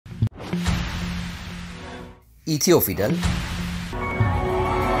ኢትዮ ፊደል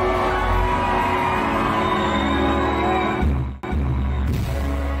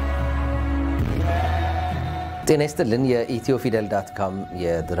ጤና ይስጥልን የኢትዮፊደል.com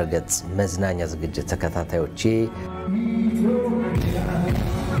የድረገጽ መዝናኛ ዝግጅት ተከታታዮቼ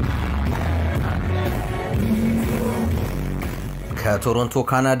ከቶሮንቶ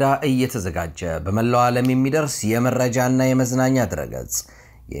ካናዳ እየተዘጋጀ በመላው ዓለም የሚደርስ የመረጃና የመዝናኛ ድረገጽ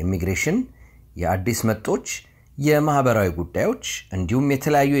የኢሚግሬሽን የአዲስ መጦች የማህበራዊ ጉዳዮች እንዲሁም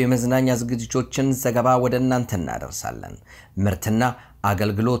የተለያዩ የመዝናኛ ዝግጅቶችን ዘገባ ወደ እናንተ እናደርሳለን ምርትና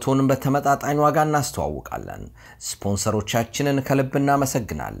አገልግሎቱን በተመጣጣኝ ዋጋ እናስተዋውቃለን ስፖንሰሮቻችንን ከልብ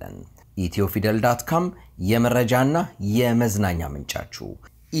እናመሰግናለን ኢትዮፊደል.com የመረጃና የመዝናኛ ምንጫችሁ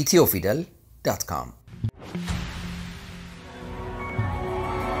ኢትዮፊደል.com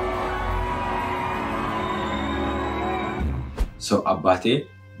So Abate,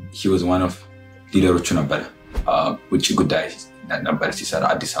 he was one of leaders ነበር ውጪ ጉዳይ ነበር ሲሰራ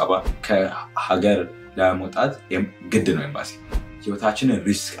አዲስ አበባ ከሀገር ለመውጣት ግድ ነው ኤምባሲ ህይወታችንን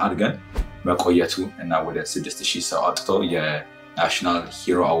ሪስክ አድርገን መቆየቱ እና ወደ 6000 ሰው አጥቶ የናሽናል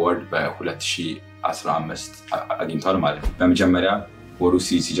ሂሮ አዋርድ በ2015 አግኝቷል ማለት ነው በመጀመሪያ ወሩ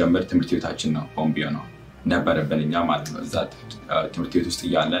ሲጀምር ትምህርት ቤታችን ነው ቦምብ ነው ነበረብንኛ ማለት ነው እዛ ትምህርት ቤት ውስጥ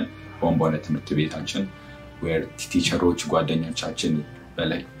ያለን ቦምብ ሆነ ትምህርት ቤታችን where teachers ጓደኞቻችን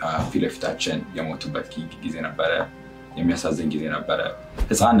በላይ ፊለፊታችን የሞቱበት ጊዜ ነበር የሚያሳዝን ጊዜ ነበር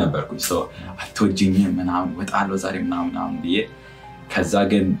ህፃን ነበርኩኝ so አትወጂኝ ምናምን ወጣለው ዛሬ ምናምን ብዬ ከዛ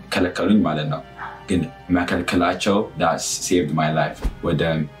ግን ከለከሉኝ ማለት ነው ግን መከልከላቸው that saved my life ወደ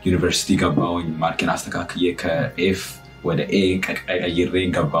ዩኒቨርሲቲ ገባሁኝ ማርኬን አስተካክዬ ከኤፍ ወደ ኤ ቀይሬ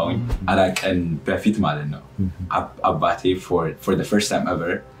ገባሁኝ አላቀን በፊት ማለት ነው አባቴ for the first time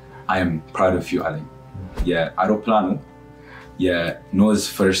ever I am proud of you አለኝ የአውሮፕላኑ የኖዝ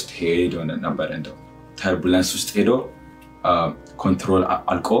ፈርስት ሄድ ሆነ ነበር እንደው ተርቡለንስ ውስጥ ሄዶ ኮንትሮል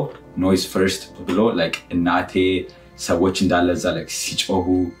አልቆ ኖይዝ ፈርስት ብሎ ላይክ እናቴ ሰዎች እንዳለዛ ላይክ ሲጮሁ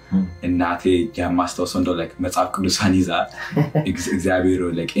እናቴ ያማስተውሰው እንደው ላይክ መጽሐፍ ቅዱስን ይዛ እግዚአብሔር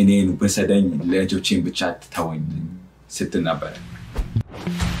ላይክ እኔን በሰደኝ ለጆቼን ብቻ ተወኝ ስትል ነበር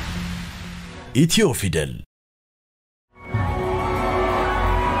ኢትዮ ፊደል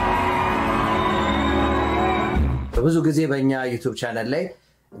ብዙ ጊዜ በእኛ ዩቲዩብ ቻናል ላይ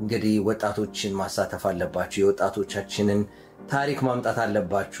እንግዲህ ወጣቶችን ማሳተፍ አለባችሁ የወጣቶቻችንን ታሪክ ማምጣት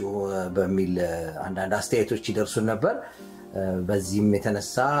አለባችሁ በሚል አንዳንድ አስተያየቶች ይደርሱን ነበር በዚህም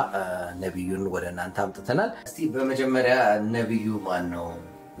የተነሳ ነብዩን ወደ እናንተ አምጥተናል እስቲ በመጀመሪያ ነብዩ ማን ነው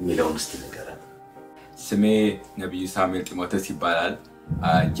የሚለውን እስቲ ንገረን ስሜ ነብዩ ሳሙኤል ጢሞቴዎስ ይባላል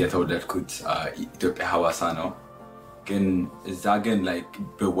የተወለድኩት ኢትዮጵያ ሐዋሳ ነው ግን እዛ ግን like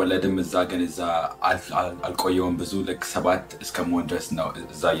በወለድም እዛ ግን እዛ አልቆየውም ብዙ like 7 እስከ ሞን ድረስ ነው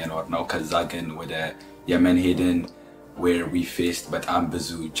እዛ የኖር ነው ከዛ ግን ወደ የመን ሄድን where we faced በጣም ብዙ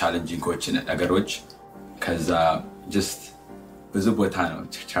ቻሌንጂንጎች ነገሮች ከዛ just ብዙ ቦታ ነው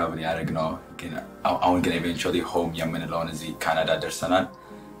travel ያደረግነው ግን አሁን ግን eventually home የምንለውን እዚህ ካናዳ ደርሰናል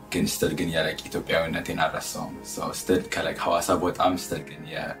ግን still ግን ያለቅ ኢትዮጵያዊነቴን አልረሳውም so still ከlike ሐዋሳ በጣም still ግን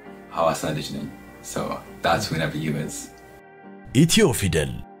የሐዋሳ ልጅ ነኝ So that's when Nebiyou is. ኢትዮ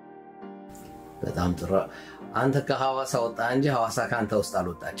ፊደል በጣም ጥሩ አንተ ከሐዋሳ ወጣ እንጂ ሐዋሳ ካንተ ውስጥ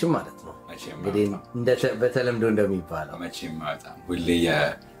አልወጣችም ማለት ነው እንግዲህ በተለምዶ እንደሚባለው መቼም ማጣም ሁሌ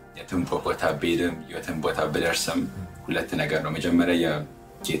የትም ቦታ ቤድም የትም ቦታ በደርስም ሁለት ነገር ነው መጀመሪያ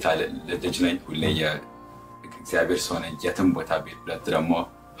የጌታ ልጅ ነኝ ሁሌ የእግዚአብሔር ሰው ነኝ የትም ቦታ ቤድ ሁለት ደግሞ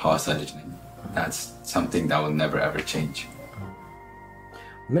ሐዋሳ ልጅ ነኝ That's something that will never ever change.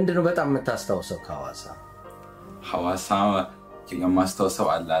 ምንድነው በጣም የምታስተውሰው ከሐዋሳ የማስተውሰው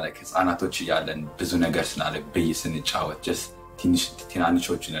አለ like ህፃናቶች ያለን ብዙ ነገር ስናለ በየስንጫወት just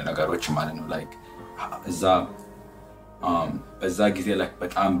ትናንሾች ነገሮች ማለት ነው like እዛ ጊዜ like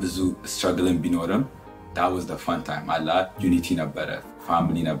በጣም ብዙ struggling ቢኖርም that was the fun time አላ unity ነበረ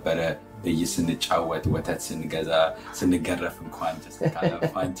family ነበረ በየስንጫወት ወተት ስንገዛ ስንገረፍ እንኳን just ካለ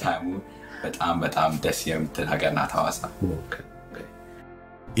fun time በጣም ደስ የምትል ሀገር ናት ሐዋሳ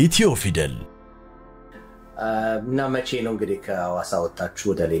ኢትዮ ፊደል እና መቼ ነው እንግዲህ ከሐዋሳ ወጣችሁ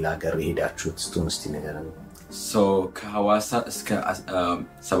ወደ ሌላ ሀገር ሄዳችሁት እስቲ ንገረን so ከሐዋሳ እስከ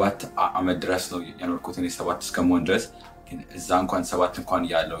 7 ዓመት ድረስ ነው የኖርኩት እኔ 7 እስከ ሞን ድረስ ግን እዛ እንኳን 7 እንኳን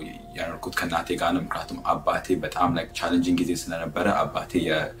ያለው የኖርኩት ከናቴ ጋር ነው ምክንያቱም አባቴ በጣም like challenging ጊዜ ስለነበረ አባቴ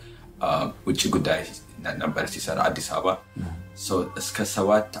የውጪ ጉዳይ ነበር ሲሰራ አዲስ አበባ so እስከ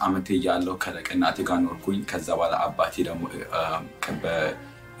 7 ዓመት ያለው ከናቴ ጋር ኖርኩኝ ከዛ በኋላ አባቴ ደግሞ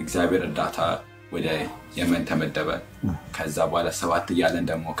እግዚአብሔር እርዳታ ወደ የመን ተመደበ ከዛ በኋላ 7 ያለን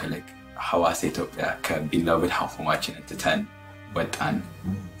ደግሞ ሐዋሳ ኢትዮጵያ ከቢላውድ ሐውማችን እንትተን ወጣን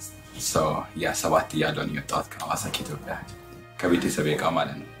so ያ 7 እያለሁ ነው የወጣሁት ከሐዋሳ ከኢትዮጵያ ከቤተሰቤ ጋር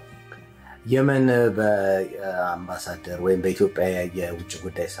ማለት ነው የመን በአምባሳደር ወይም በኢትዮጵያ የውጭ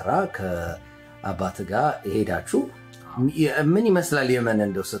ጉዳይ ስራ ከአባት ጋር ሄዳችሁ ምን ይመስላል የመን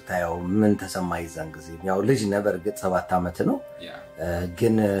እንደው ስታየው ምን ተሰማይ ዘን ጊዜ ያው ልጅ ነበር ግጥ 7 አመት ነው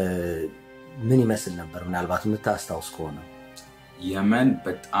ግን ምን ይመስል ነበር ምናልባት የምታስታውስ ከሆነ የመን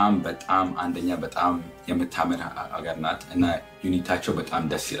በጣም አንደኛ በጣም የምታምር ሀገር ናት እና ዩኒታቸው በጣም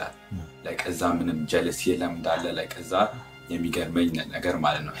ደስ ይላል like እዛ ምንም ጀለስ የለም እንዳለ like እዛ የሚገርመኝ ነገር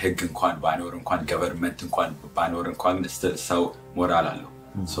ማለት ነው ህግ እንኳን ባይኖር እንኳን ገቨርንመንት እንኳን ባይኖር እንኳን ሰው ሞራል አለው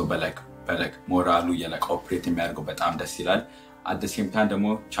so በላክ ሞራሉ የላክ ኦፕሬት የሚያደርገው በጣም ደስ ይላል at the same time ደግሞ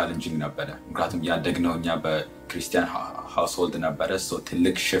ቻሌንጂንግ ነበር ምክንያቱም ያደግነው እኛ በክርስቲያን ሃውስሆልድ ነበር so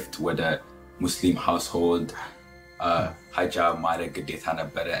ትልቅ shift ወደ ሙስሊም ሃውስሆልድ ሀጃብ ማድረግ ግዴታ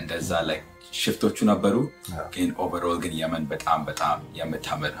ነበር እንደዛ like ሽፍቶቹ ነበሩ ግን ኦቨርኦል ግን የመን በጣም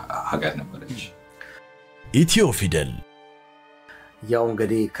የምታምር ሀገር ነበረች ኢትዮ ፊደል ያው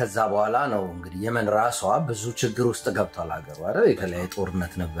እንግዲህ ከዛ በኋላ ነው እንግዲህ የመን ራሷ ብዙ ችግር ውስጥ ገብቷል ሀገሩ አይደል የተለያየ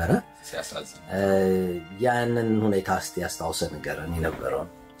ጦርነት ነበረ ሲያሳዝን ያንን ሁኔታ እስቲ ያስታውሰን ንገረን የነበረው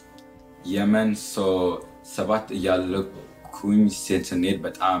የመን so 7 እያለኩኝ ሴንትኔት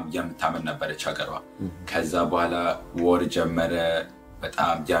በጣም የምታምር ነበረች ሀገሯ ከዛ በኋላ ወር ጀመረ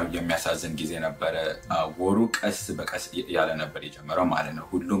በጣም የሚያሳዝን ጊዜ ነበረ ወሩ ቀስ በቀስ ያለ ነበር የጀመረው ማለት ነው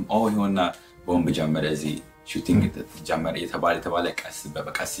ሁሉም ይሆንና ቦምብ ጀመረ እዚህ ሹቲንግ ጀመረ የተባለ ቀስ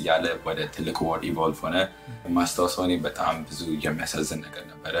በቀስ ያለ ወደ ትልቅ ወር ኢቮልቭ ሆነ ማስተዋወሰው በጣም ብዙ የሚያሳዝን ነገር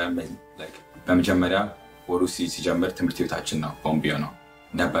ነበረ like በመጀመሪያ ወሩ ሲጀምር ትምህርት ቤታችን ነው ቦምብ ነው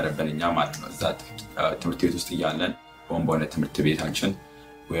ነበረብንኛ ማለት ነው እዛ ትምህርት ቤት ውስጥ ያለን ቦምብ ሆነ ትምህርት ቤታችን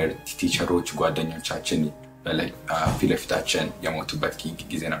where ቲቸሮች ጓደኞቻችን ፊለፊታችን የሞቱበት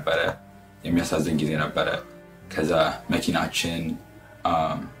ጊዜ ነበረ የሚያሳዝን ጊዜ ነበረ ከዛ መኪናችን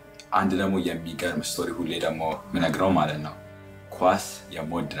አንድ ደግሞ የሚገርም ስቶሪ ሁሌ ደግሞ ምነግረው ማለት ነው ኳስ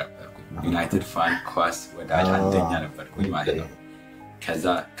የሞድ ነበርኩ ዩናይትድ ፋን ኳስ ወዳጅ አንደኛ ነበርኩኝ ማለት ነው ከዛ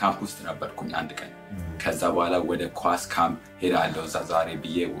ካምፕ ውስጥ ነበርኩኝ አንድ ቀን ከዛ በኋላ ወደ ኳስ ካምፕ ሄዳለሁ ዛሬ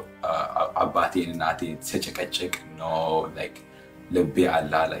ብዬ አባቴን እናቴን ተጨቀጨቅ ነው like ልቤ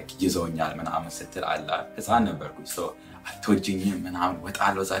አላ like ይዞኛል ምናምን ስትል አላ ህፃን ነበርኩኝ so አትወጂኝም ምናምን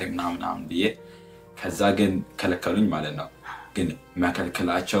ወጣለሁ ዛሬ ምናምን ብዬ ከዛ ግን ከለከሉኝ ማለት ነው ግን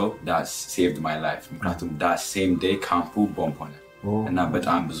ማከልከላቸው that saved my life ምክንያቱም that same day ካምፑ ቦምብ ሆነ እና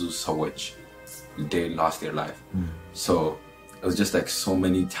በጣም ብዙ ሰዎች they lost their life so it was just like so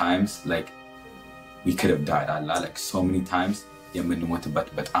many times like we could have died like so many times የምንሞትበት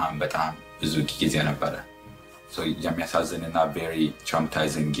በጣም ብዙ ጊዜ ነበር so የሚያሳዝንና very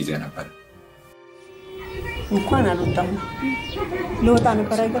traumatizing ጊዜ ነበር እንኳን አልወጣም ለወጣ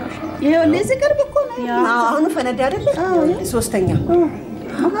ነበር አይገርምሽ ይሄው ለዚህ ቅርብ እኮ ነው አሁን ፈነዳ አይደል ሶስተኛ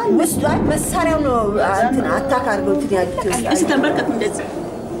ውስጥ መሳሪያው ነው እንትን አታክ አድርገው እንትን ያሉት እሺ ተንበርከት እንደዚህ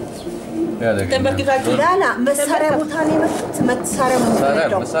ተንበርክታችሁ ላላ መሳሪያ ቦታ ላይ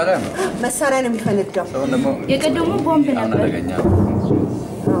መሳሪያ ነው የሚፈነዳው የቀደሙ ቦምብ ነበር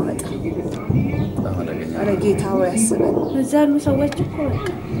አረጋታው ያስበል እዛሉ ሰዎች እኮ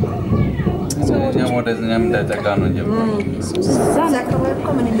እኛ ወደኛም እንዳይጠጋ ነው እንጂ ዛከው እኮ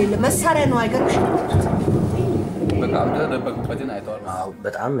ምን ይል መሳሪያ ነው አይገርምሽ በቃ ደበቁበትን አይተዋል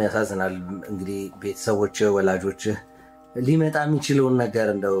በጣም ያሳዝናል እንግዲህ ቤተሰቦች ወላጆች ሊመጣ የሚችለውን ነገር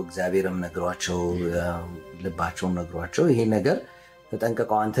እንደው እግዚአብሔርም ነግሯቸው ልባቸውም ነግሯቸው ይሄ ነገር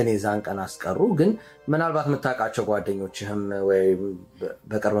ተጠንቀቀው አንተን የዛን ቀን አስቀሩ ግን ምናልባት መታቃቸው ጓደኞችህም ወይ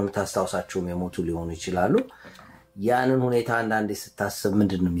በቅርብ መታስታውሳቸውም የሞቱ ሊሆኑ ይችላሉ ያንን ሁኔታ አንዳንዴ ስታስብ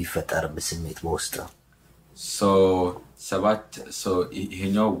ምንድነው የሚፈጠር በስሜት በውስጥ so 7 so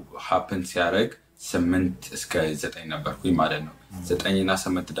ይሄኛው happen ሲያደርግ 8 እስከ 9 ነበርኩኝ ማለት ነው 9 እና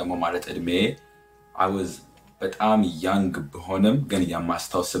 8 ደግሞ ማለት እድሜ I was በጣም young በሆነም ግን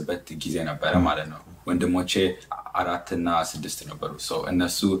የማስታውስበት ጊዜ ነበር ማለት ነው ወንድሞቼ 4 እና 6 ነበሩ so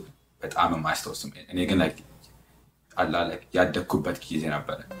እነሱ በጣም የማስታውስም እኔ ግን like አላላክ ያደኩበት ጊዜ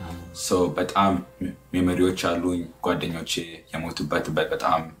ነበር so በጣም ሜሞሪዎች አሉኝ ጓደኞቼ የሞቱበት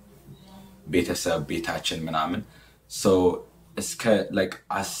በጣም ቤተሰብ ቤታችን ምናምን so እስከ like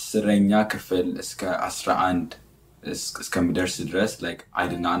 10ኛ ክፍል እስከ 11 እስከምደርስ ድረስ like I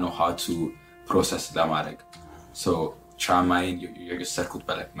did not know how to process ለማድረግ so trauma-ን የገሰርኩት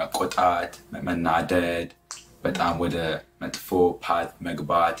መቆጣት መናደድ በጣም ወደ መጥፎ ፓት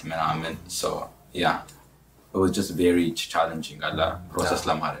መግባት ምናምን so yeah it was just very challenging አላ process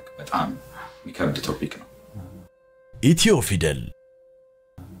ለማድረግ በጣም የሚከብድ ቶፒክ ነው ኢትዮ ፊደል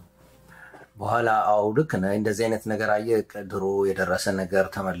በኋላ አውልክ ነው እንደዚህ አይነት ነገር አየ ድሮ የደረሰ ነገር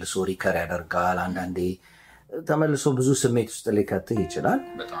ተመልሶ ሪከር ያደርጋል አንዳንዴ ተመልሶ ብዙ ስሜት ውስጥ ሊከትህ ይችላል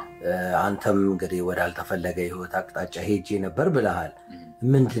አንተም እንግዲህ ወዳልተፈለገ ህይወት አቅጣጫ ሄጄ ነበር ብለሃል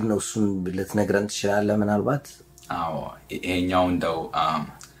ምንድነው እሱን ልትነግረን ትችላለህ ምናልባት አዎ ይሄኛው እንደው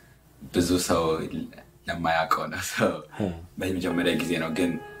ብዙ ሰው ለማያውቀው ነው ሰው በመጀመሪያ ጊዜ ነው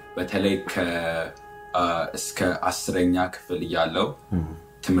ግን በተለይ እስከ 10ኛ ክፍል ያለው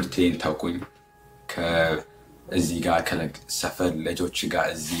ትምህርቴን ታውቁኝ ከዚህ ጋር ከሰፈር ልጆች ጋር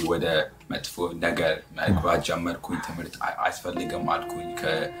እዚህ ወደ መጥፎ ነገር መግባት ጀመርኩኝ ትምህርት አስፈልግም አልኩኝ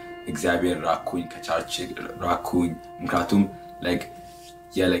ከእግዚአብሔር ራኩኝ ከቻርች ራኩኝ ምክንያቱም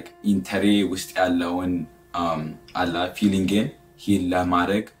like ኢንተሬ ውስጥ ያለውን አላ ፊሊንግን ሂል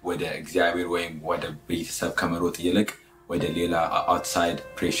ለማድረግ ወደ እግዚአብሔር ወይም ወደ ቤተሰብ ከመሮጥ ይልቅ ወደ ሌላ outside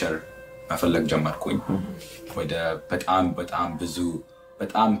pressure መፈለግ ጀመርኩኝ ወደ በጣም ብዙ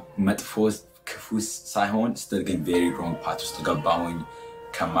በጣም መጥፎ ክፉስ ሳይሆን still ግን very wrong path ውስጥ ገባሁኝ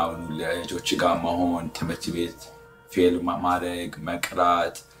ከማውኑ ልጆች ጋር መሆን ትምህርት ቤት ፌል ማድረግ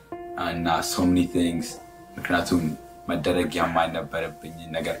መቅራት እና so many things ምክንያቱም መደረግ የማይነበረብኝ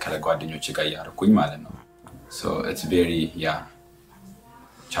ነገር ከጓደኞቼ ጋር ያርኩኝ ማለት ነው so it's very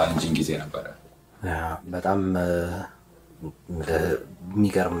challenging ጊዜ ነበር በጣም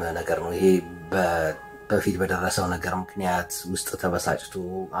የሚገርም ነገር ነው ይሄ በፊት በደረሰው ነገር ምክንያት ውስጥ ተበሳጭቶ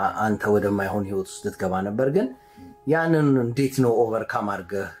አንተ ወደማይሆን ህይወት ውስጥ ልትገባ ነበር ግን ያንን እንዴት ነው ኦቨርካም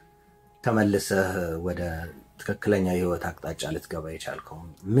አድርገህ ተመልሰህ ወደ ትክክለኛ ህይወት አቅጣጫ ልትገባ የቻልከው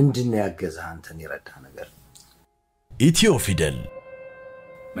ምንድነው ያገዘህ አንተን ይረዳ ነገር ኢትዮ ፊደል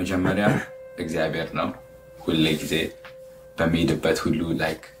መጀመሪያ እግዚአብሔር ነው ሁሌ ጊዜ በሚሄድበት ሁሉ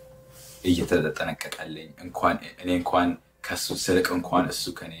እየተጠነቀቀልኝ እንኳን ከሱ ስርቅ እንኳን እሱ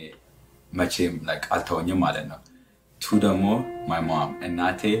ከኔ መቼም አልተወኝም ማለት ነው ቱ ደግሞ my mom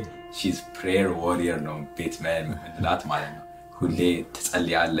እናቴ she's prayer warrior ነው ቤትመን ምንላት ማለት ነው ሁሌ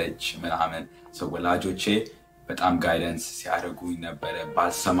ትጸልያለች ምናምን ወላጆቼ በጣም ጋይደንስ ሲያደርጉኝ ነበር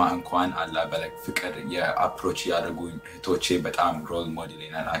ባልሰማ እንኳን አላ በለክ ፍቅር የአፕሮች ያደርጉኝ እህቶቼ በጣም ሮል ሞዴል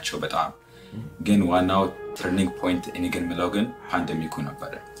ናቸው በጣም ግን ዋናው turning point እኔን ምለው ግን ፓንደሚኩ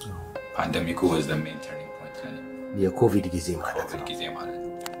ነበር ፓንደሚኩ was the main turning point የኮቪድ ጊዜ ማለት ነው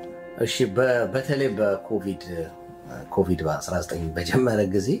እሺ በተለይ በኮቪድ 19 በጀመረ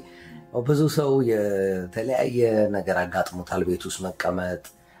ጊዜ ብዙ ሰው የተለያየ ነገር አጋጥሞታል ቤት ውስጥ መቀመጥ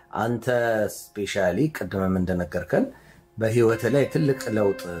አንተ ስፔሻሊ ቀደም እንደነገርከን በህይወት ላይ ትልቅ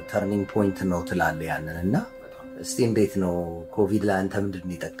ለውጥ ተርኒንግ ፖይንት ነው ትላለህ ያንንና እስቲ እንዴት ነው ኮቪድ ላይ አንተ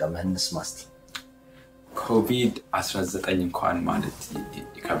ምንድነው የጠቀመህ እንስማስቲ ኮቪድ 19 እንኳን ማለት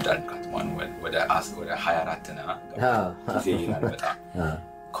ይከብዳል ካትማን ወደ 24 ነው ጊዜ ይላል በጣም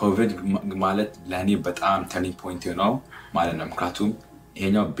ኮቪድ ማለት ለኔ በጣም ተርኒንግ ፖይንት ነው ማለት ነው ምክንያቱም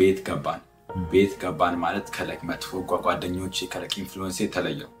ይሄኛው ቤት ገባን ማለት መጥፎ ጓደኞቼ ኢንፍሉዌንስ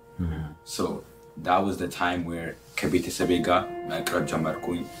ተለየው so that was the time where ከቤተሰቤ ጋር መቅረብ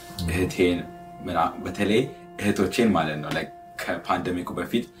ጀመርኩኝ እህቴን በተለይ እህቶቼን ማለት ነው ከፓንደሚኩ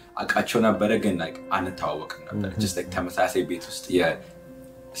በፊት አቃቸው ነበር ግን አንተዋወቅም ነበር just ተመሳሳይ ቤት ውስጥ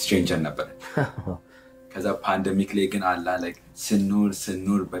የስትሬንጀር ነበር ከዛ ፓንደሚክ ላይ ግን አላ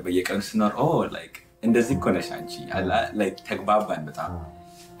ስኑር በየቀኑ ስኖር እንደዚህ ኮነሽ አንቺ አላ ተግባባን በጣም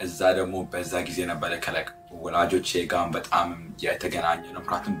እዛ ደግሞ በዛ ጊዜ ነበር ወላጆቼ ጋር በጣም የተገናኘ ነው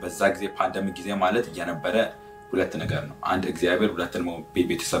ምክንያቱም በዛ ጊዜ ፓንደሚክ ጊዜ ማለት የነበረ ሁለት ነገር ነው አንድ እግዚአብሔር ሁለት ደግሞ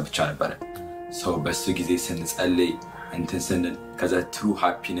ቤተሰብ ብቻ ነበር ሰው በሱ ጊዜ ስንጸልይ እንትን ስንል ከዛ ትሩ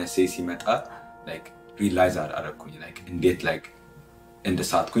ሃፒነስ ሲመጣ ሪላይዝ አደረኩኝ እንዴት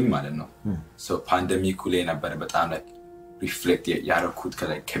እንደሳትኩኝ ማለት ነው so ፓንደሚኩ ላይ ነበር በጣም ሪፍሌክት ያደረኩት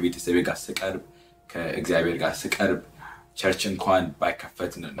ከቤተሰቤ ጋር ስቀርብ ከእግዚአብሔር ጋር ስቀርብ ቸርች እንኳን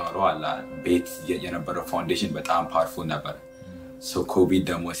ባይከፈት ኖሮ አላ ቤት የነበረው ፋውንዴሽን በጣም ፓወርፉል ነበር so ኮቪድ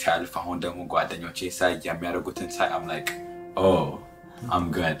ደግሞ ሲያልፍ አሁን ደግሞ ጓደኞቼ ሳይ የሚያደርጉትን ሳይ I'm I'm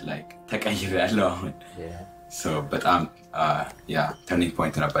good ተቀይሬያለሁ አሁን so በጣም turning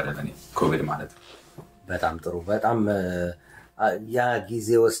point ነበር ለኔ ኮቪድ ማለት በጣም ጥሩ በጣም ያ ጊዜ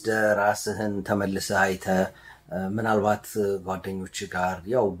ወስደ ራስህን ተመልሰህ አይተ ምናልባት ጓደኞች ጋር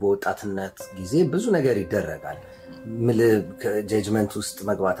ያው በወጣትነት ጊዜ ብዙ ነገር ይደረጋል ጀጅመንት ውስጥ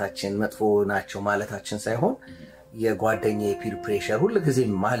መግባታችን መጥፎ ናቸው ማለታችን ሳይሆን የጓደኛዬ ፒር ፕሬሸር ሁሉ ጊዜ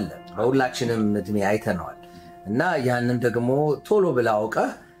ማለ በሁላችንም እድሜ አይተነዋል እና ያንን ደግሞ ቶሎ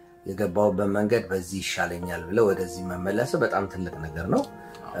ብላውቀህ የገባውበት መንገድ በዚህ ይሻለኛል ብለ ወደዚህ መመለስ በጣም ትልቅ ነገር ነው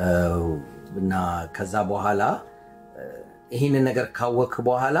እና ከዛ በኋላ ይሄን ነገር ካወክ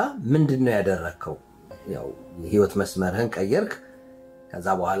በኋላ ምንድነው ያደረከው ያው የህይወት መስመርህን ቀየርክ ከዛ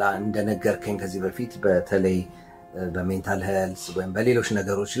በኋላ እንደነገርከኝ ከዚህ በፊት በተለይ በሜንታል ሄልዝ ወይም በሌሎች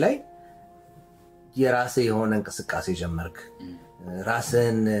ነገሮች ላይ የራስህ የሆነ እንቅስቃሴ ጀመርክ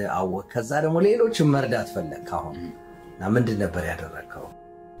ራስን አወቅ ከዛ ደግሞ ሌሎችን መርዳት ፈለክ አሁን እና ምንድን ነበር ያደረከው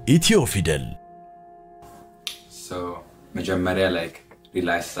ኢትዮ ፊደል so መጀመሪያ like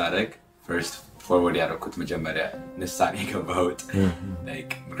realize ሳረግ first forward ያደረኩት መጀመሪያ ንሳኔ ገባሁት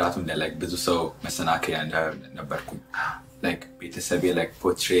like ምክንያቱም like ብዙ ሰው መሰናከያ ነበርኩኝ like ቤተሰቤ like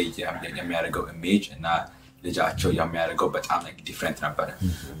portray የሚያደርገው image እና ልጃቸው የሚያደርገው በጣም like different ነበር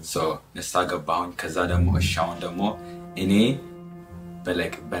so ንሳ ገባሁኝ ከዛ ደግሞ እሻውን ደግሞ እኔ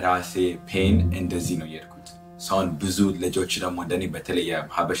በlike በራሴ pain እንደዚህ ነው የሄድኩት ሰውን ብዙ ልጆች ደግሞ እንደኔ በተለይ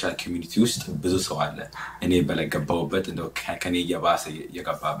የሀበሻ ኮሚኒቲ ውስጥ ብዙ ሰው አለ እኔ በለገባውበት እንደው ከኔ የባሰ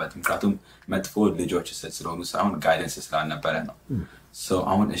የገባበት ምክንያቱም መጥፎ ልጆች ስለሆኑ ሳይሆን ጋይደንስ ስላልነበረ ነው so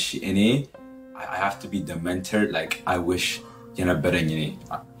አሁን እሺ እኔ I have to be the mentor like I wish የነበረኝ እኔ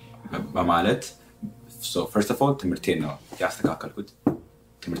በማለት so first of all ትምህርቴን ነው ያስተካከልኩት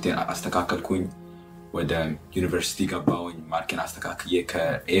ትምህርቴን አስተካከልኩኝ ወደ ዩኒቨርሲቲ ገባሁኝ ማርኬን አስተካክዬ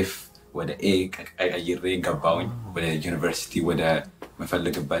ከኤፍ ወደ ኤ ቀይሬ ገባሁኝ ወደ ዩኒቨርሲቲ ወደ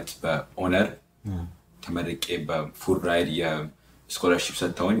መፈልግበት በኦነር ተመርቄ በፉል ራይድ የስኮላርሺፕ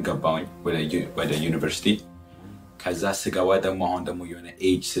ሰጥተውኝ ገባሁኝ ወደ ዩኒቨርሲቲ ከዛ ስገባ ደግሞ አሁን ደግሞ የሆነ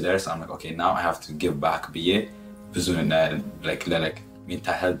ኤጅ ስደርስ I'm like okay now I have to give back ብዬ ብዙ like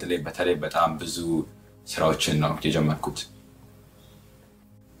mental health ላይ በተለይ በጣም ብዙ ስራዎችን ነው የጀመርኩት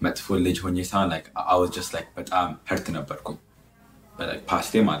መጥፎ ልጅ ሆኜ ሳይሆን like I was just like በጣም hurt ነበርኩኝ like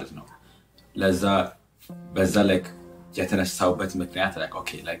past ማለት ነው ለዛ በዛ like የተነሳውበት ምክንያት like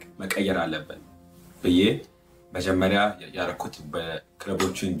okay like መቀየር አለብን ብዬ መጀመሪያ ያረኩት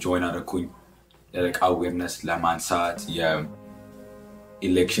በክለቦችን join አደረኩኝ like awareness ለማንሳት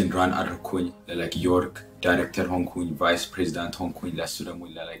የኤሌክሽን run አደረኩኝ like ዮርክ ዳይሬክተር ሆንኩኝ ቫይስ ፕሬዚዳንት ሆንኩኝ ለሱ ደግሞ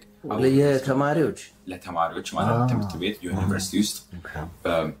like ለተማሪዎች ማለት ትምህርት ቤት ዩኒቨርሲቲ ውስጥ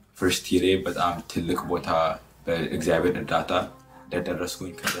በፈርስት ይሬ በጣም ትልቅ ቦታ በእግዚአብሔር እርዳታ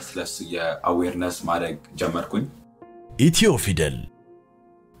ደረስኩኝ ከስለሱ የአዌርነስ ማድረግ ጀመርኩኝ ኢትዮ ፊደል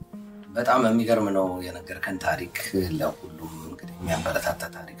በጣም የሚገርም ነው የነገርከን ታሪክ ለሁሉም እንግዲህ የሚያበረታታ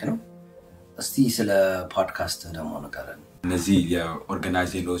ታሪክ ነው እስቲ ስለ ፖድካስት ደግሞ ንገረን እነዚህ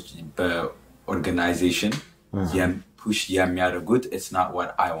የኦርጋናይዜሽን push የሚያደርጉት it's not what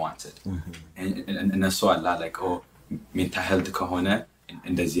I wanted እነሱ አላ like mental health ከሆነ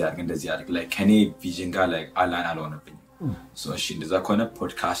እንደዚህ አድርግ like ከኔ ቪዥን ጋር like አላን አልሆነብኝ so እሺ እንደዛ ከሆነ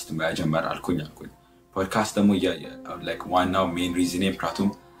ፖድካስት መጀመር አልኩኝ ፖድካስት ደግሞ like ዋናው main reason ምክንያቱም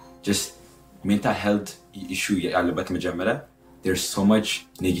just mental health issue ያለበት መጀመሪያ there's so much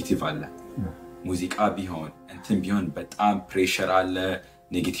negative አለ ሙዚቃ ቢሆን እንትን ቢሆን በጣም ፕሬሸር አለ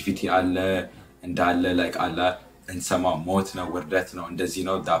ኔጌቲቪቲ አለ እንዳለ like አላ እንሰማ ሞት ነው ወርደት ነው እንደዚህ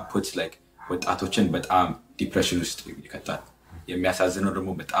ነው that puts like ወጣቶችን በጣም ዲፕሬሽን ውስጥ ይከታል የሚያሳዝነው ደግሞ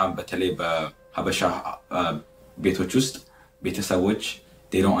በጣም በተለይ በሀበሻ ቤቶች ውስጥ ቤተሰቦች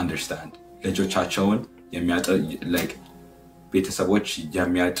they don't understand ልጆቻቸውን like ቤተሰቦች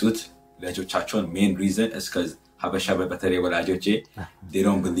የሚያጡት ልጆቻቸውን main reason is cuz ሀበሻ በተለይ ወላጆቼ they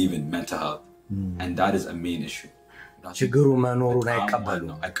don't believe in mental health and that is a main issue ችግሩ መኖሩን አይቀበሉ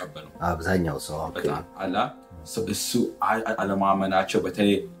አብዛኛው ሰው አላ እሱ አለማመናቸው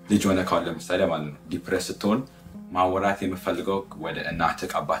በተለይ ልጅ ሆነ ካለ ለምሳሌ ማለት ነው ዲፕሬስ ስትሆን ማወራት የምፈልገው ወደ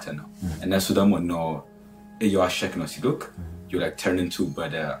እናትህ አባትህ ነው እነሱ ደግሞ ነው እያዋሸክ ነው ሲሉክ you like turn into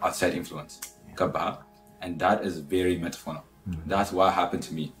but outside influence ገባ and that is very መጥፎ ነው that's what happened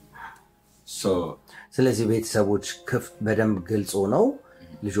to me so ስለዚህ ቤተሰቦች በደንብ ግልጽ ነው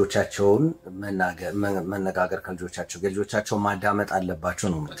ልጆቻቸውን መነጋገር ከልጆቻቸው ማዳመጥ አለባቸው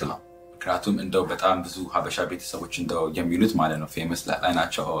ነው የምትለው ምክንያቱም እንደው በጣም ብዙ ሀበሻ ቤተሰቦች እንደው የሚሉት ማለት ነው ፌመስ ላይ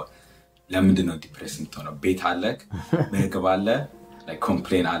ናቸው ለምንድን ነው ዲፕሬስ የምትሆነው ቤት አለክ ምግብ አለ like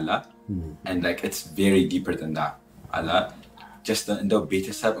complain አላ and like it's very deeper than that አላ just እንደው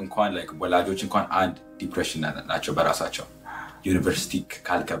ቤተሰብ እንኳን like ወላጆች እንኳን አንድ ዲፕሬሽን ናቸው በራሳቸው ዩኒቨርሲቲ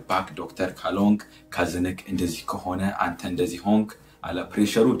ካልገባክ ዶክተር ካልሆንክ ካዝንክ እንደዚህ ከሆነ አንተ እንደዚህ ሆንክ አላ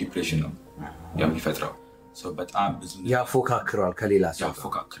ፕሬሸሩ ዲፕሬሽን ነው የሚፈጥረው so በጣም ብዙ ያፎካክራል ከሌላ ሰው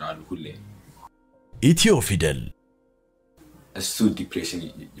ያፎካክራል ሁሌ ኢትዮ ፊደል እሱ ዲፕሬሽን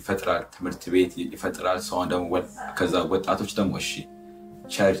ይፈጥራል ትምህርት ቤት ይፈጥራል ሰው ደግሞ ከዛ ወጣቶች ደግሞ እሺ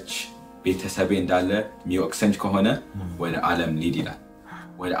ቸርች ቤተሰብ እንዳለ ሚወክሰንጅ ከሆነ ወደ ዓለም ሊድ ይላል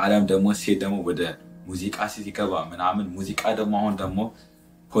ወደ ዓለም ደግሞ ሲሄድ ደግሞ ወደ ሙዚቃ ሲገባ ምናምን ሙዚቃ ደግሞ አሁን ደግሞ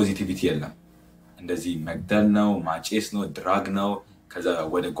ፖዚቲቪቲ የለም እንደዚህ መግደል ነው ማጨስ ነው ድራግ ነው ከዛ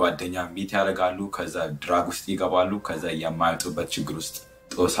ወደ ጓደኛ ሚት ያደርጋሉ ከዛ ድራግ ውስጥ ይገባሉ ከዛ የማይወጡበት ችግር ውስጥ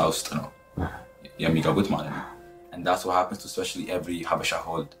ጦሳ ውስጥ ነው የሚገቡት ማለት ነው and that's what happens to especially every habasha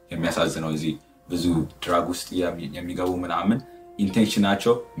hold የሚያሳዝነው እዚህ ብዙ ድራግ ውስጥ የሚገቡ ምናምን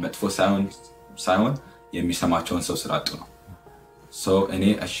ኢንቴንሽናቸው መጥፎ ሳይሆን የሚሰማቸውን ሰው ስራጡ ነው so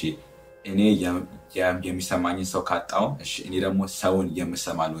እኔ የሚሰማኝን ሰው ካጣው እኔ ደግሞ ሰውን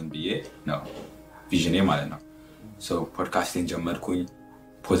የምሰማሉን ብዬ ነው ቪዥኔ ማለት ነው so podcasting ጀመርኩኝ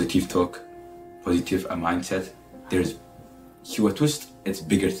positive talk positive mindset there's ህይወት ውስጥ it's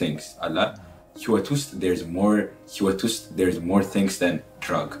bigger things Allah ህይወት ውስጥ there's more things than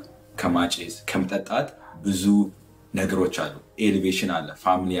drug ከማጨስ ከመጠጣት ብዙ ነገሮች አሉ elevation አለ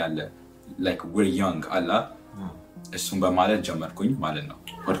family አለ like we're young Allah እሱን በማለት ጀመርኩኝ ማለት ነው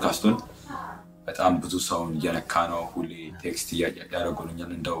ፖድካስቱን በጣም ብዙ ሰው እየነካ ነው ሁሌ ቴክስት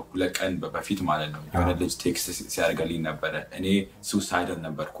ያደርጉልኛል እንደው ሁለት ቀን በፊት ማለት ነው የሆነ ልጅ ቴክስት ሲያደርግልኝ ነበር እኔ suicidal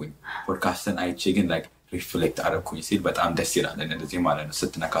ነበርኩኝ ፖድካስትን አይቼ ግን like reflect አደረኩኝ ሲል በጣም ደስ ይላል እንደዚህ ማለት ነው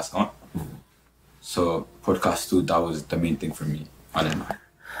ስትነካ ሰው so podcast that was the main thing for me ማለት ነው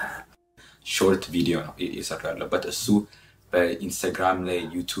short video ነው የሰራው ያለበት እሱ በኢንስታግራም ላይ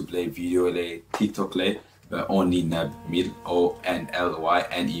ዩቲዩብ ላይ ቪዲዮ ላይ ቲክቶክ ላይ only neb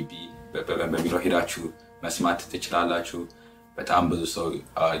onlyneb በሚለው ሄዳችሁ መስማት ትችላላችሁ በጣም ብዙ ሰው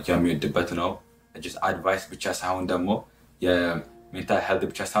የሚወድበት ነው just advice ብቻ ሳይሆን ደግሞ የሜንታል ሄልት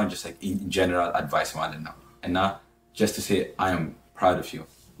ብቻ ሳይሆን just like in general advice ማለት ነው እና just to say I am proud of you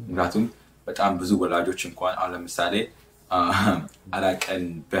ምክንያቱም በጣም ብዙ ወላጆች እንኳን አሁን ለምሳሌ አላቀን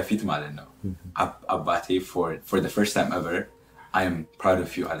በፊት ማለት ነው አባቴ for the first time ever I am proud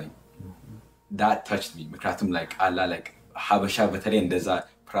of you አለኝ that touched me ምክንያቱም like Allah like ሀበሻ በተለይ እንደዛ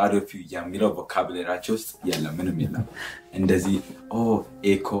proud of you የሚለው vocabularyያቸው ውስጥ የለም ምንም የለም እንደዚህ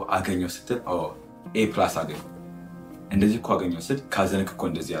ኤኮ አገኘው ስትል A+ አገኘው እንደዚህ እኮ አገኘው ስትል ካዘንክ እኮ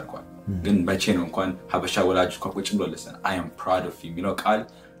እንደዚህ ያርኳል ግን መቼ ነው እንኳን ሀበሻ ወላጅ እኮ ቁጭ ብሎ ለሰን I am proud of you የሚለው ቃል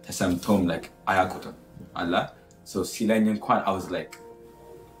ተሰምቶም like አያውቁትም Allah so ሲለኝ እንኳን I was like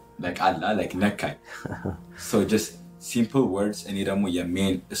Allah like ነካኝ so just simple words እኔ ደግሞ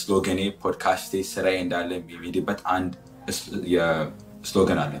የሜን ስሎገኔ ፖድካስቴ ስራዬ እንዳለ የሚሄድበት አንድ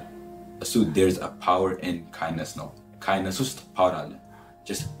ስሎገን አለ እሱ there's a power in kindness ነው kindness ውስጥ power አለ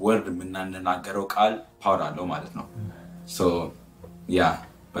just word የምናናገረው ቃል power አለው ማለት ነው so yeah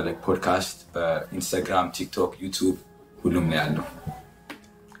but like podcast በኢንስታግራም ቲክቶክ ዩቲዩብ ሁሉም ላይ አለው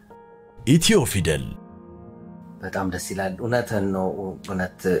ኢትዮ ፊደል በጣም ደስ ይላል እውነትን ነው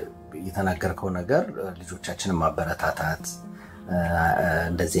እውነት የተናገርከው ነገር ልጆቻችንን ማበረታታት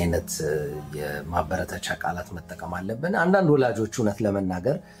እንደዚህ አይነት የማበረታቻ ቃላት መጠቀም አለብን አንዳንድ ወላጆች እውነት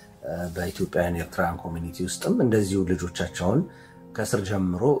ለመናገር በኢትዮጵያውያን ኤርትራን ኮሚኒቲ ውስጥም እንደዚሁ ልጆቻቸውን ከስር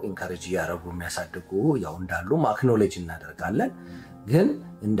ጀምሮ ኢንካሬጅ ያደርጉ የሚያሳድጉ ያው እንዳሉ አክኖሌጅ እናደርጋለን ግን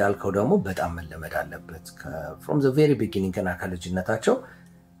እንዳልከው ደግሞ በጣም መለመድ አለበት from the very beginning ከና ከልጅነታቸው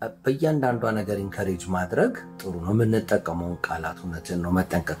በእያንዳንዷ ነገር ኢንካሬጅ ማድረግ ጥሩ ነው የምንጠቀመው ቃላት እውነትን ነው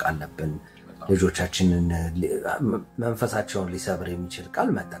መጠንቀቅ አለብን ልጆቻችንን መንፈሳቸውን ሊሰብር የሚችል ቃል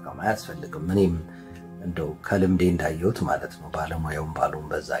መጠቀም አያስፈልግም እኔም እንደው ከልምዴ እንዳየሁት ማለት ነው ባለሙያውን ባሉን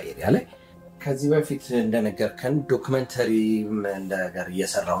በዛ ኤሪያ ላይ ከዚህ በፊት እንደነገርከን ዶክመንተሪ ነገር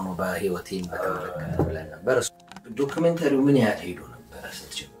እየሰራው ነው በህይወቴን በተመለከተ ብለን ነበር ዶክመንተሪው ምን ያህል ሄዶ ነበር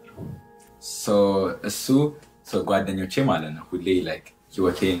ስትጀምር እሱ ጓደኞቼ ማለት ነው ሁሌ like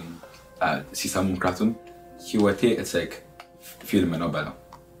ህይወቴን ሲሰሙ ምክንያቱም ህይወቴ it's like ፊልም ነው ባለው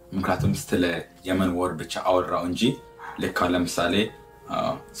ምክንያቱም ስለ የመን ወር ብቻ አወራው እንጂ ልክ ለምሳሌ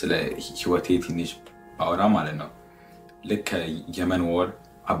ስለ ህይወቴ ትንሽ አወራ ማለት ነው ልክ የመን ወር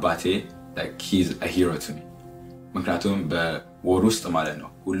አባቴ like he's a hero to me ምክንያቱም በወር ውስጥ ማለት ነው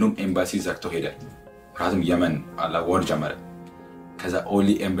ሁሉም ኤምባሲ ዘግቶ ሄደ ምክንያቱም የመን አላ ወር ጀመረ ከዛ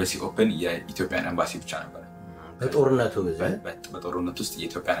only embassy open የኢትዮጵያን ኤምባሲ ብቻ ነበር በጦርነቱ ውስጥ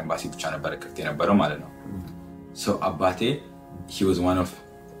የኢትዮጵያን ኤምባሲ ብቻ ነበር ክፍት የነበረው ማለት ነው so አባቴ he was one of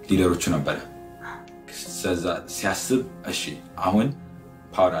ሊደሮቹ ነበር ስለዛ ሲያስብ እሺ አሁን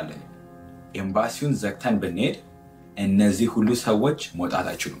ፓወር አለ ኤምባሲውን ዘግተን ብንሄድ እነዚህ ሁሉ ሰዎች መውጣት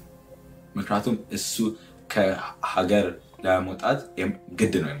አይችሉም ምክንያቱም እሱ ከሀገር ለመውጣት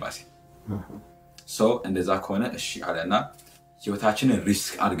ግድ ነው ኤምባሲ so እንደዛ ከሆነ እሺ አለና ህይወታችንን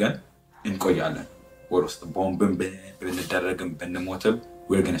ሪስክ አድርገን እንቆያለን ወር ውስጥ ቦምብን ብንደረግም ብንሞትም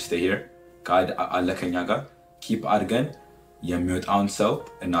we're going to stay here God አለከኛ ጋር ኪፕ አድርገን የሚወጣውን ሰው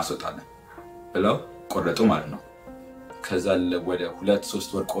እናስወጣለን ብለው ቆረጡ ማለት ነው ከዛ ወደ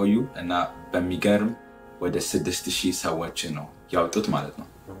 2-3 ወር ቆዩ እና በሚገርም ወደ 6000 ሰዎች ነው ያወጡት ማለት ነው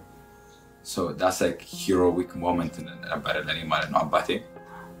so that's like heroic moment ነበር ለኔ ማለት ነው አባቴ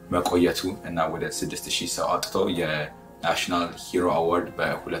መቆየቱ እና ወደ 6000 ሰው አውጥቶ የናሽናል ሂሮ አዋርድ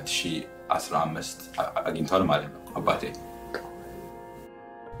በ2015 አግኝቷል ማለት ነው አባቴ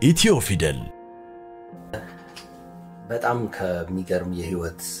ኢትዮ ፊደል በጣም ከሚገርም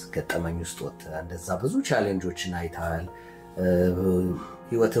የህይወት ገጠመኝ ውስጥ ወጥተህ እንደዛ ብዙ ቻሌንጆችን አይተሃል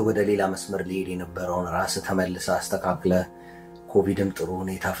ህይወት ወደ ሌላ መስመር ሊሄድ የነበረውን ራስ ተመልሰህ አስተካክለህ ኮቪድም ጥሩ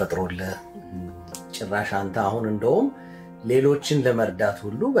ሁኔታ ፈጥሮልህ ጭራሽ አንተ አሁን እንደውም ሌሎችን ለመርዳት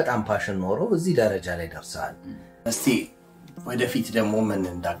ሁሉ በጣም ፓሽን ኖሮ እዚህ ደረጃ ላይ ደርሰሃል። እስቲ ወደፊት ደግሞ ምን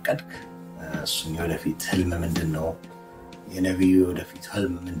እንዳቀድክ እሱን ወደፊት ህልም ምንድነው የነብዩ ወደፊት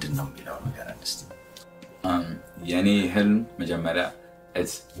ህልም ምንድነው የሚለው ነገር አንስቲ። የኔ ህልም መጀመሪያ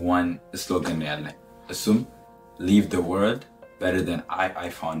it's one slogan ያለኝ እሱም leave the world better than I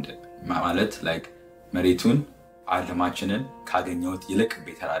found it ማለት like መሬቱን ዓለማችንን ካገኘሁት ይልቅ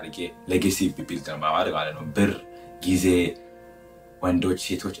ቤተር አድርጌ ሌጋሲ ቢልድ ማለት ነው። ብር ጊዜ ወንዶች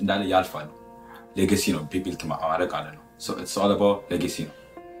ሴቶች እንዳለ ያልፋሉ ሌጋሲ ነው ቢልድ ማለት ነው። so it's all about legacy ነው።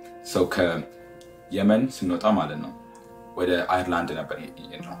 so ከየመን ስንወጣ ማለት ነው ወደ አይርላንድ ነበር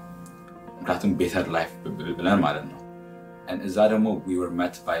ነው ምክንያቱም better life ብለን ማለት ነው። and እዛ ደግሞ we were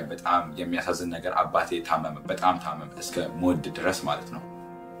met by በጣም የሚያሳዝን ነገር አባቴ ታመመ በጣም ታመመ እስከ ሞት ድረስ ማለት ነው።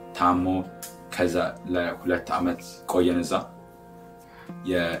 ታሞ ከዛ ለ2 አመት ቆየን እዛ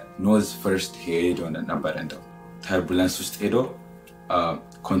የኖዝ ፈርስት ሄድ ሆነ ነበር እንደው ተርቡለንስ ውስጥ ሄዶ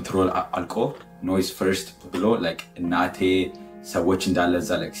ኮንትሮል አልቆ ኖይዝ ፈርስት ብሎ like እናቴ ሰዎች እንዳለ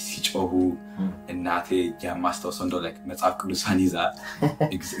እዛ like ሲጮሁ እናቴ ያማስተውሰው እንደው like መጽሐፍ ቅዱሳን ይዛ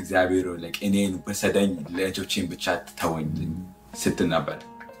እግዚአብሔር like እኔን በሰደኝ ለጆቼን ብቻ ተወኝ ስትል ነበር።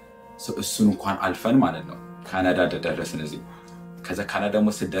 so እሱን እንኳን አልፈን ማለት ነው ካናዳ ደረስን እዚህ። ከዛ ካናዳ ደግሞ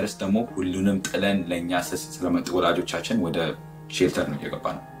ስደርስ ደግሞ ሁሉንም ጥለን ለኛ ስለመጡ ወላጆቻችን ወደ ሼልተር ነው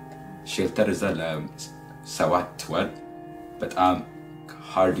የገባነው። ሼልተር እዛ ለ7 ወር በጣም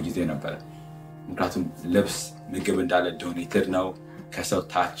ሃርድ ጊዜ ነበር ምክንያቱም ልብስ ምግብ እንዳለ ዶኔትድ ነው ከሰው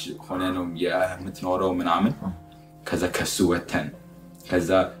ታች ሆነ ነው የምትኖረው ምናምን። ከዛ ከሱ ወተን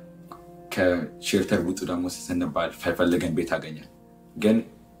ከዛ ከሼልተር ውጡ ደግሞ ስንባል ፈልገን ቤት አገኘን። ግን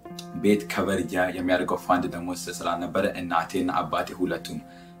ቤት ከቨር የሚያደርገው ፋንድ ደግሞ ስላልነበረ እናቴና አባቴ ሁለቱም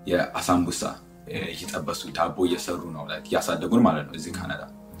የአሳምቡሳ እየጠበሱ ዳቦ እየሰሩ ነው ያሳደጉን ማለት ነው እዚህ ካናዳ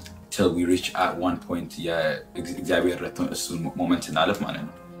till we reach at one point እግዚአብሔር ረድቶን እሱን ሞመንት እናለፍ ማለት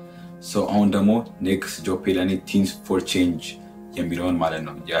ነው። so on ደግሞ next job ለኔ teens for change የሚለውን ማለት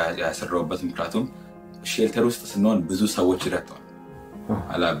ነው ያሰራውበት ምክንያቱም ሼልተር ውስጥ ስንሆን ብዙ ሰዎች ረድተዋል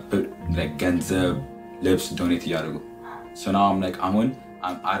አላ ገንዘብ ልብስ ዶኔት ያደርጉ። so now I'm like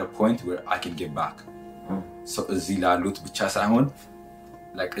I'm at a point where I can give back. so እዚህ ላሉት ብቻ ሳይሆን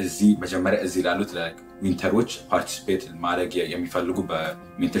like እዚህ መጀመሪያ እዚህ ላሉት like ዊንተሮች ፓርቲሲፔት ማድረግ የሚፈልጉ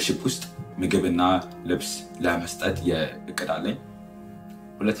በሜንተርሺፕ ውስጥ ምግብና ልብስ ለመስጠት የእቅዳለኝ።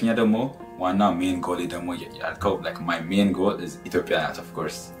 ሁለተኛ ደግሞ ዋና ሜን ጎል ደግሞ ያልከው like my main goal is Ethiopia of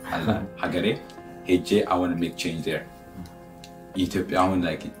course ሀገሬ ሄጄ I want to make change there. Ethiopia አሁን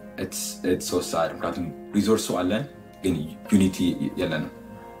like it's so sad ምክንያቱም ሪሶርሱ አለን ግን ዩኒቲ የለንም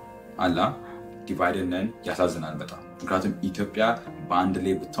አላ ዲቫይድድ ነን ያሳዝናል በጣም ምክንያቱም ኢትዮጵያ በአንድ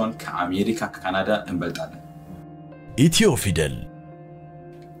ላይ ብትሆን ከአሜሪካ ከካናዳ እንበልጣለን። ኢትዮ ፊደል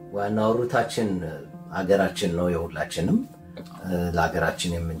ዋናው ሩታችን ሀገራችን ነው የሁላችንም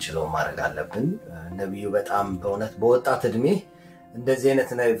ለሀገራችን የምንችለው ማድረግ አለብን። ነብዩ በጣም በእውነት በወጣት እድሜ እንደዚህ አይነት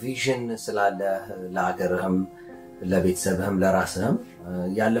ቪዥን ስላለ ለሀገርህም ለቤተሰብህም ለራስህም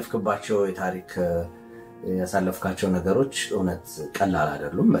ያለፍክባቸው የታሪክ ያሳለፍካቸው ነገሮች እውነት ቀላል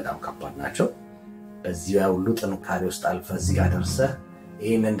አይደሉም በጣም ከባድ ናቸው። በዚህ ሁሉ ጥንካሬ ውስጥ አልፈህ እዚህ ጋር ደርሰህ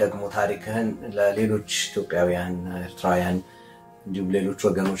ይሄንን ደግሞ ታሪክህን ለሌሎች ኢትዮጵያውያን ኤርትራውያን እንዲሁም ሌሎች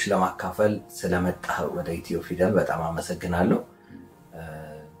ወገኖች ለማካፈል ስለመጣህ ወደ ኢትዮ ፊደል በጣም አመሰግናለሁ።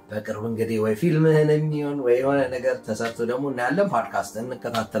 በቅርቡ እንግዲህ ወይ ፊልምህን የሚሆን ወይ የሆነ ነገር ተሰርቶ ደግሞ እናያለን ፖድካስትን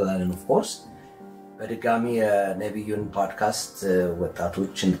እንከታተላለን of course። በድጋሚ የነብዩን ፖድካስት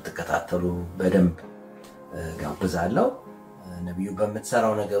ወጣቶች እንድትከታተሉ በደንብ ጋብዛለሁ። ነብዩ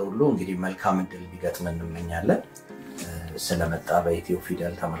በመትሰራው ነገር ሁሉ እንግዲህ መልካም እድል ቢገጥመን እንመኛለን። ስለመጣ በኢትዮ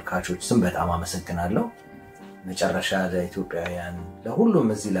ፊደል ተመልካቾች ስም በጣም አመሰግናለሁ። መጨረሻ ለኢትዮጵያውያን ለሁሉም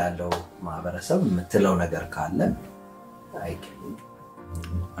እዚህ ላለው ማህበረሰብ የምትለው ነገር ካለ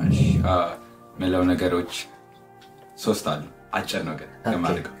ምለው ነገሮች 3 አሉ አጭር ነገር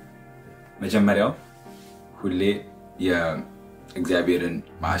ለማድረግ መጀመሪያው ሁሌ የእግዚአብሔርን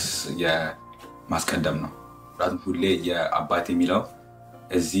ማስቀደም ነው። ሁሌ የአባቴ የሚለው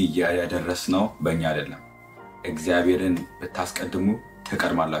እዚህ ያደረስነው በእኛ አይደለም እግዚአብሔርን ብታስቀድሙ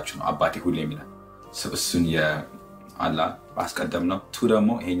ተቀድማላችሁ ነው አባቴ ሁሌ የሚለው እሱን የአላ ማስቀደም ነው። ቱ ደግሞ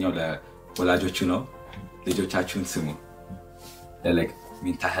ይሄኛው ለወላጆቹ ነው ልጆቻችሁን ስሙ ለለክ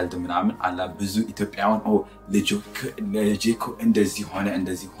ሜንታል ሄልት ምናምን አላ ብዙ ኢትዮጵያውያን ልጄኮ እንደዚህ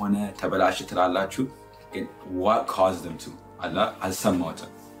ሆነ ተበላሽ ትላላችሁ ግን what caused them to አላ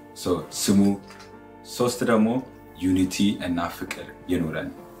አልሰማሁትም so ስሙ። 3 ደግሞ ዩኒቲ እና ፍቅር ይኑረን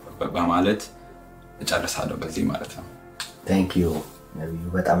በማለት እጨርሳለሁ በዚህ ማለት ነው። Thank you ነብዩ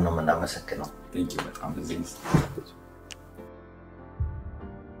በጣም ነው የምናመሰግነው። Thank you በጣም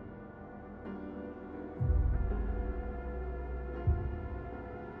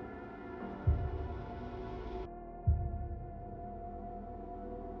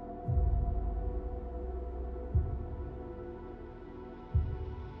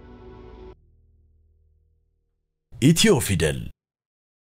ኢትዮ ፊደል